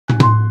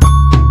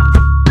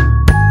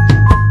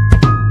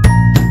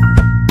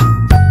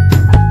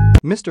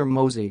Mr.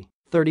 Mozzi,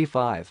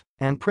 35,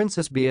 and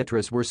Princess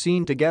Beatrice were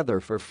seen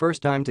together for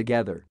first time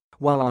together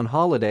while on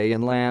holiday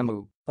in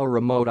Lamu, a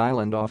remote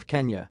island off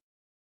Kenya.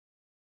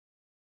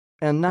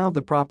 And now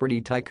the property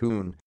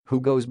tycoon,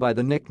 who goes by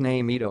the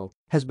nickname Ito,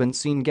 has been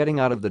seen getting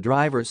out of the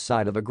driver's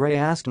side of a grey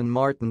Aston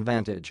Martin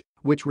Vantage,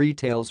 which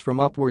retails from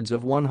upwards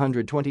of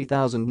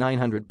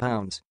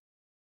 £120,900.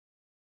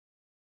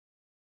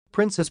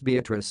 Princess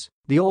Beatrice,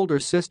 the older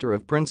sister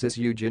of Princess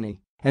Eugenie,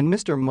 and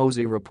Mr.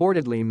 Mozzi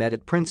reportedly met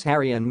at Prince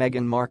Harry and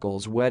Meghan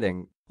Markle's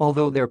wedding,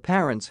 although their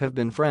parents have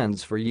been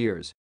friends for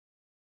years.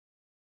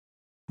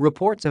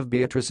 Reports of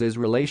Beatrice's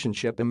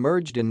relationship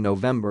emerged in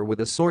November, with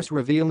a source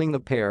revealing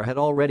the pair had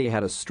already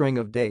had a string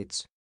of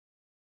dates.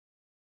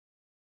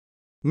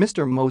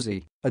 Mr.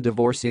 Mozzi, a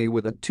divorcee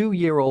with a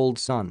 2-year-old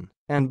son,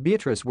 and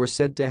Beatrice were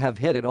said to have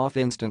hit it off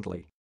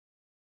instantly.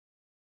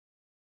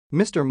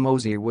 Mr.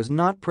 Mozzi was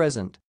not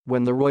present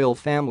when the royal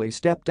family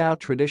stepped out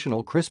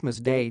traditional Christmas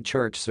Day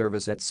church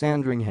service at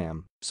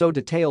Sandringham, so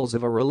details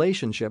of a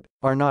relationship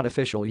are not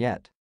official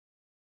yet.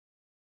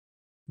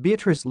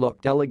 Beatrice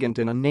looked elegant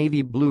in a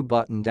navy blue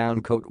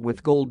button-down coat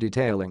with gold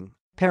detailing,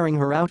 pairing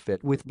her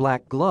outfit with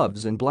black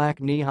gloves and black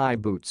knee-high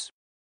boots.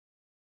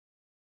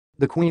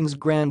 The Queen's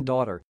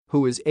granddaughter,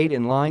 who is 8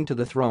 in line to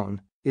the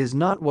throne, is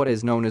not what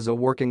is known as a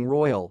working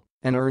royal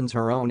and earns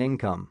her own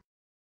income.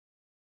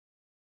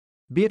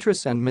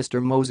 Beatrice and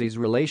Mr. Mozzi's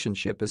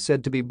relationship is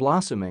said to be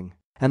blossoming,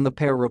 and the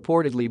pair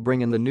reportedly bring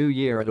in the new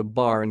year at a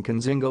bar in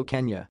Kinzingo,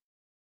 Kenya.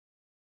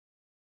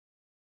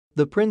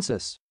 The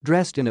princess,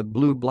 dressed in a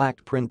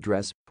blue-black print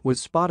dress,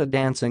 was spotted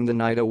dancing the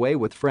night away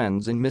with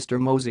friends and Mr.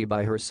 Mozzi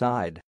by her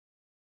side.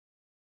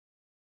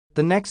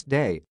 The next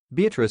day,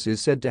 Beatrice is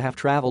said to have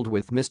traveled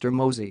with Mr.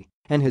 Mozzi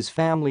and his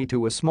family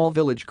to a small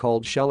village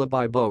called Shela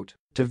by boat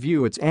to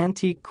view its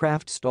antique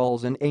craft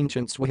stalls and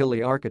ancient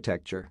Swahili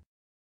architecture.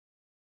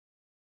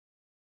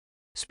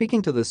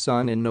 Speaking to The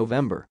Sun in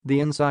November,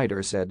 the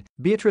insider said,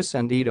 Beatrice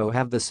and Ito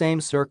have the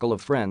same circle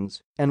of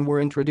friends and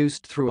were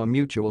introduced through a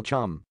mutual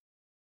chum.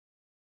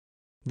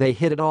 They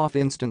hit it off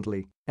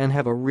instantly and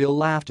have a real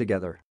laugh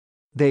together.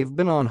 They've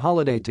been on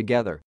holiday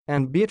together,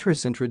 and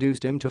Beatrice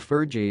introduced him to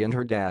Fergie and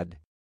her dad.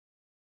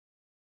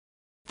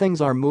 Things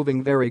are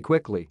moving very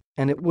quickly,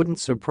 and it wouldn't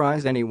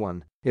surprise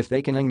anyone if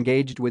they can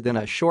engage within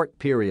a short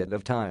period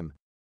of time.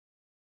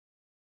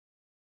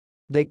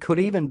 They could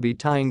even be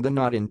tying the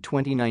knot in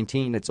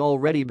 2019. It's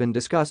already been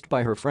discussed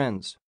by her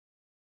friends.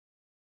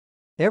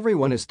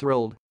 Everyone is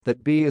thrilled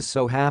that B is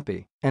so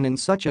happy and in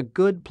such a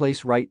good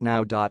place right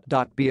now.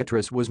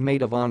 Beatrice was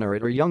maid of honor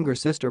at her younger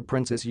sister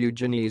Princess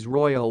Eugenie's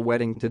royal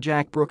wedding to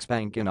Jack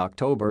Brooksbank in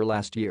October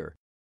last year.